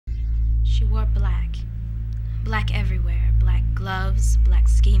She wore black. Black everywhere. Black gloves, black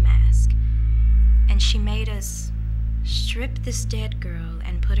ski mask. And she made us strip this dead girl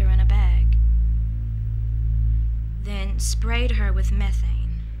and put her in a bag. Then sprayed her with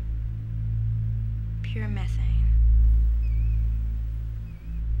methane. Pure methane.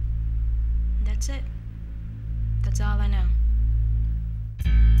 That's it. That's all I know.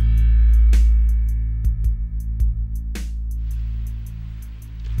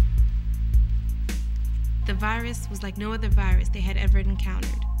 The virus was like no other virus they had ever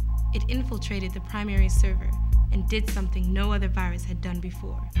encountered. It infiltrated the primary server and did something no other virus had done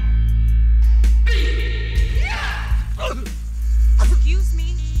before. Excuse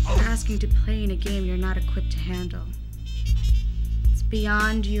me? You're asking to play in a game you're not equipped to handle. It's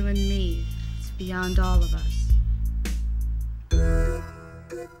beyond you and me. It's beyond all of us.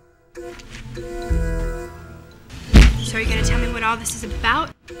 So are you gonna tell me what all this is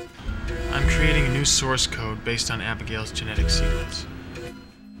about? I'm creating a new source code based on Abigail's genetic sequence.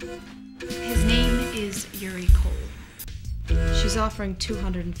 His name is Yuri Cole. She's offering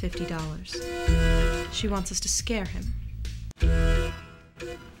 $250. She wants us to scare him.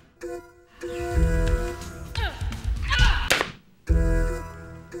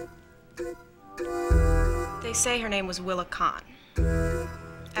 They say her name was Willa Khan.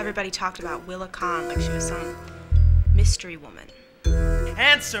 Everybody talked about Willa Khan like she was some mystery woman.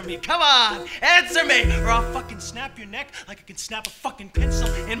 Answer me, come on! Answer me! Or I'll fucking snap your neck like I can snap a fucking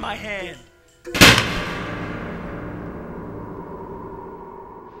pencil in my hand.